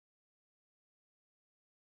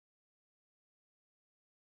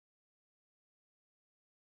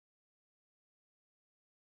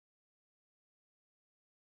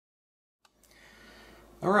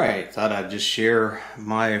Alright, thought I'd just share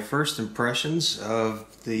my first impressions of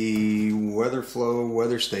the WeatherFlow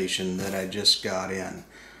weather station that I just got in.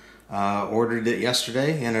 Ordered it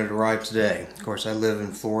yesterday and it arrived today. Of course, I live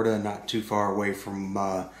in Florida, not too far away from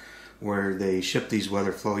where they ship these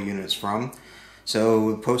WeatherFlow units from.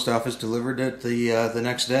 So the post office delivered it the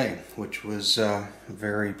next day, which was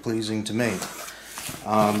very pleasing to me.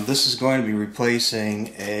 This is going to be replacing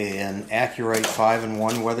an Accurite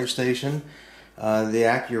 5-in-1 weather station. The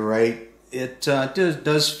Accurite, it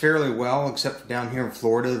does fairly well, except down here in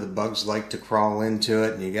Florida, the bugs like to crawl into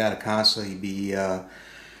it, and you got to constantly be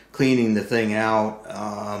cleaning the thing out.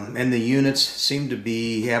 And the units seem to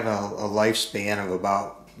have a lifespan of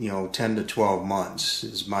about 10 to 12 months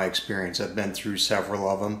is my experience. I've been through several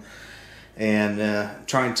of them, and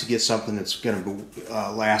trying to get something that's going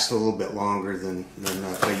to last a little bit longer than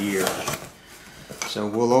a year. So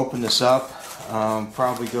we'll open this up.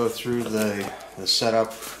 Probably go through the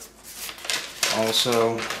setup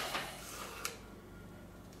also.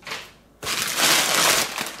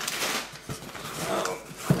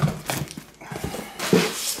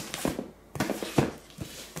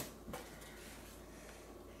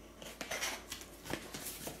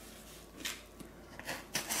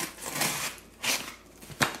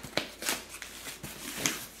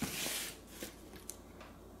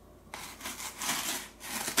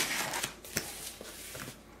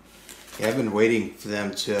 I've been waiting for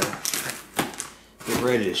them to get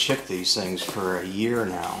ready to ship these things for a year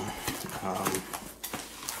now,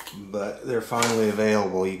 but they're finally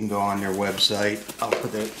available. You can go on their website. I'll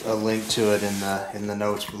put a link to it in the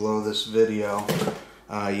notes below this video.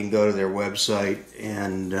 You can go to their website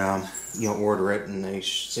and order it, and they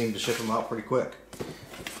seem to ship them out pretty quick.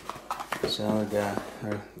 So I got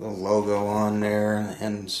their little logo on there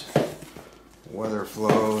and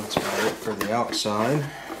WeatherFlow. It's got it for the outside.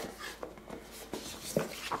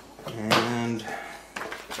 And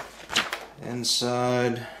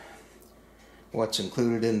inside, what's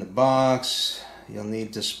included in the box: you'll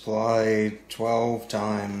need to supply 12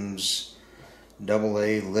 times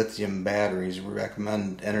AA lithium batteries. We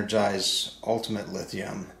recommend Energize Ultimate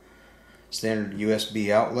Lithium, standard USB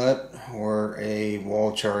outlet, or a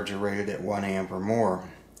wall charger rated at 1 amp or more.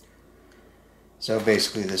 So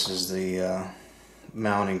basically this is the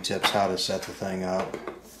mounting tips, how to set the thing up.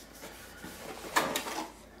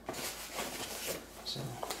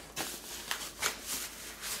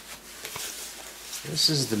 This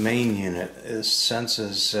is the main unit. It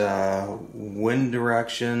senses wind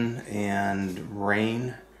direction and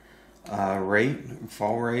rain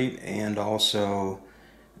fall rate, and also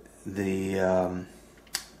the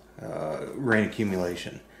rain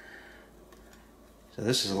accumulation. So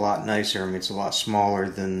this is a lot nicer. I mean, it's a lot smaller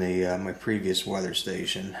than my previous weather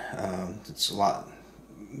station. It's a lot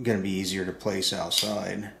going to be easier to place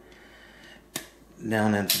outside.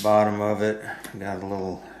 Down at the bottom of it, got a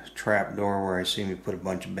little trap door where I see me put a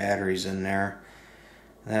bunch of batteries in there.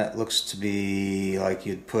 That looks to be like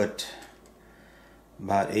you'd put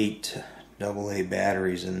about 8 AA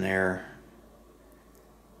batteries in there.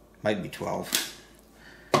 Might be 12.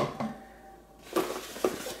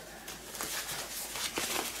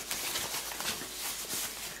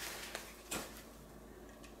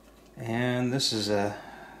 And this is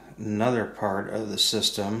another part of the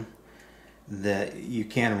system that you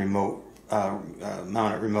can mount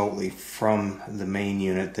it remotely from the main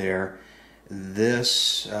unit there.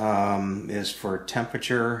 This is for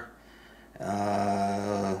temperature.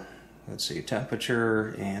 Let's see,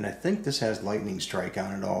 temperature, and I think this has lightning strike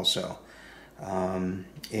on it also,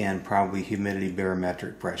 and probably humidity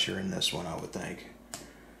barometric pressure in this one, I would think.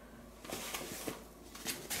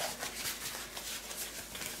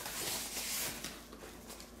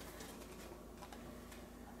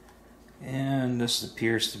 And this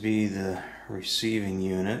appears to be the receiving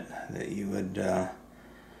unit that you would, at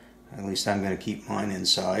least I'm going to keep mine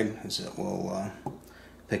inside, as it will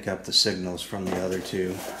pick up the signals from the other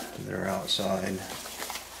two that are outside.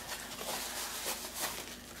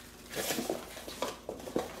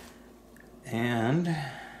 And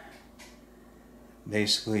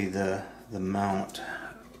basically the mount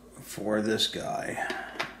for this guy.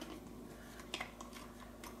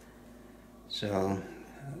 So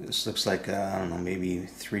this looks like, I don't know, maybe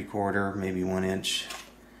 3/4, maybe 1 inch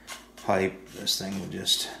pipe. This thing will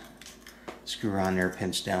just screw on there,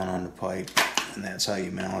 pinch down on the pipe, and that's how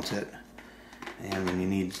you mount it. And when you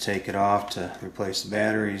need to take it off to replace the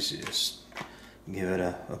batteries, you just give it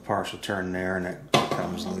a partial turn there and it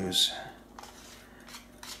comes loose.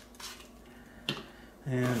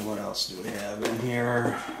 And what else do we have in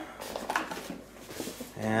here?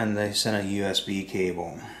 And they sent a USB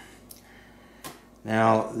cable.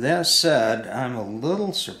 Now, that said, I'm a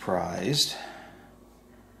little surprised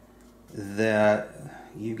that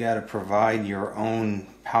you got to provide your own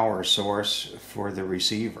power source for the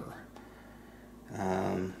receiver.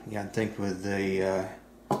 You got to think with the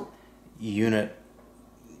unit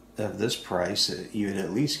of this price, you'd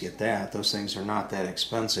at least get that. Those things are not that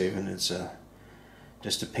expensive, and it's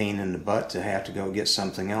just a pain in the butt to have to go get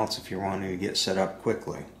something else if you're wanting to get set up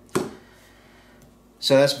quickly.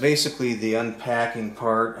 So that's basically the unpacking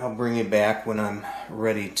part. I'll bring you back when I'm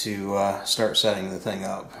ready to start setting the thing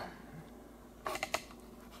up.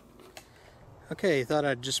 Okay, thought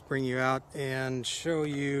I'd just bring you out and show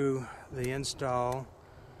you the install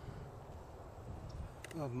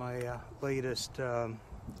of my latest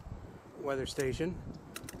weather station.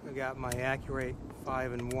 I got my Accurate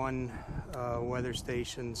 5-in-1 weather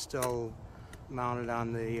station still mounted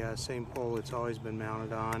on the same pole it's always been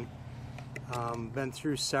mounted on. Been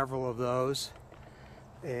through several of those,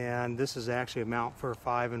 and this is actually a mount for a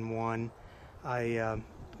 5-in-1. I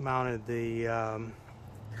mounted the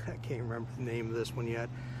I can't remember the name of this one yet,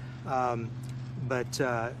 but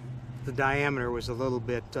the diameter was a little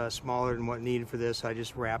bit smaller than what needed for this. I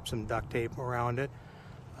just wrapped some duct tape around it,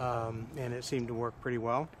 and it seemed to work pretty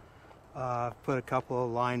well. Put a couple of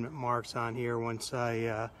alignment marks on here once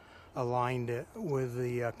I aligned it with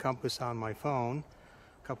the compass on my phone.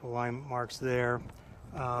 A couple of alignment marks there,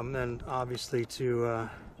 and obviously to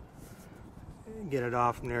get it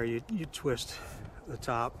off from there, you twist the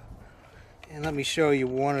top. And let me show you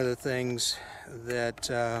one of the things that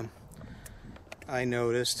I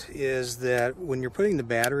noticed is that when you're putting the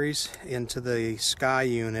batteries into the Sky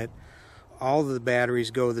unit, all of the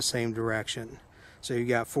batteries go the same direction. So you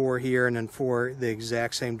got 4 here and then 4 the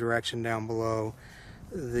exact same direction down below.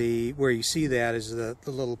 Where you see that is the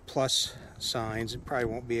little plus signs. It probably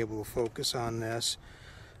won't be able to focus on this,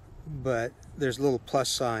 but there's little plus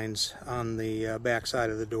signs on the back side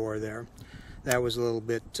of the door there. That was a little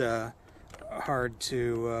bit hard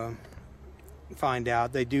to find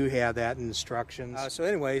out. They do have that in instructions. So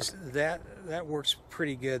anyways, that works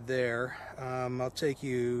pretty good there. I'll take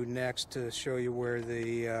you next to show you where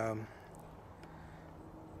the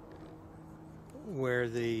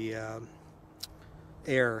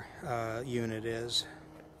air unit is.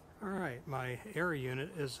 Alright, my air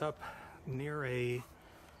unit is up near a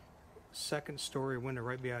second-story window,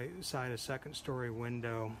 right beside a second-story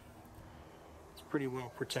window. It's pretty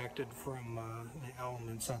well protected from the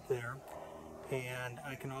elements up there, and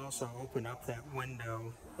I can also open up that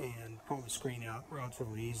window and pull the screen out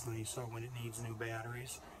relatively easily, so when it needs new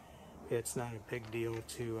batteries, it's not a big deal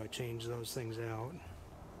to change those things out.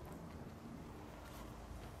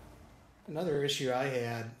 Another issue I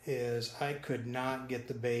had is I could not get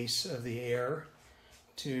the base of the air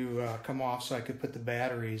to come off so I could put the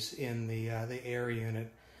batteries in the air unit.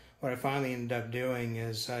 What I finally ended up doing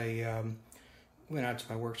is I went out to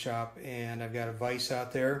my workshop, and I've got a vise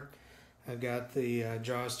out there. I've got the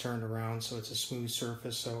jaws turned around so it's a smooth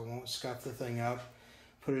surface so it won't scuff the thing up.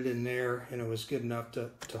 Put it in there, and it was good enough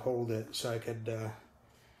to hold it so I could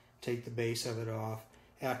take the base of it off.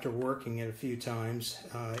 After working it a few times,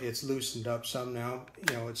 it's loosened up some now.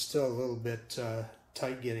 You know, it's still a little bit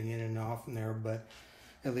tight getting in and off in there, but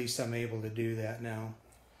at least I'm able to do that now.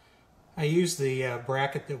 I used the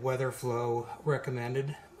bracket that WeatherFlow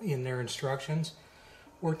recommended in their instructions.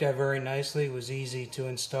 Worked out very nicely. It was easy to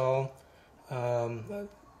install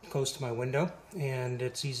close to my window, and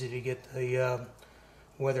it's easy to get the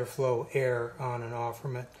WeatherFlow air on and off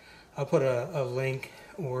from it. I'll put a link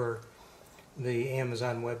or the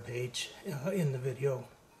Amazon webpage in the video.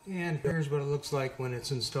 And here's what it looks like when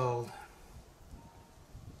it's installed.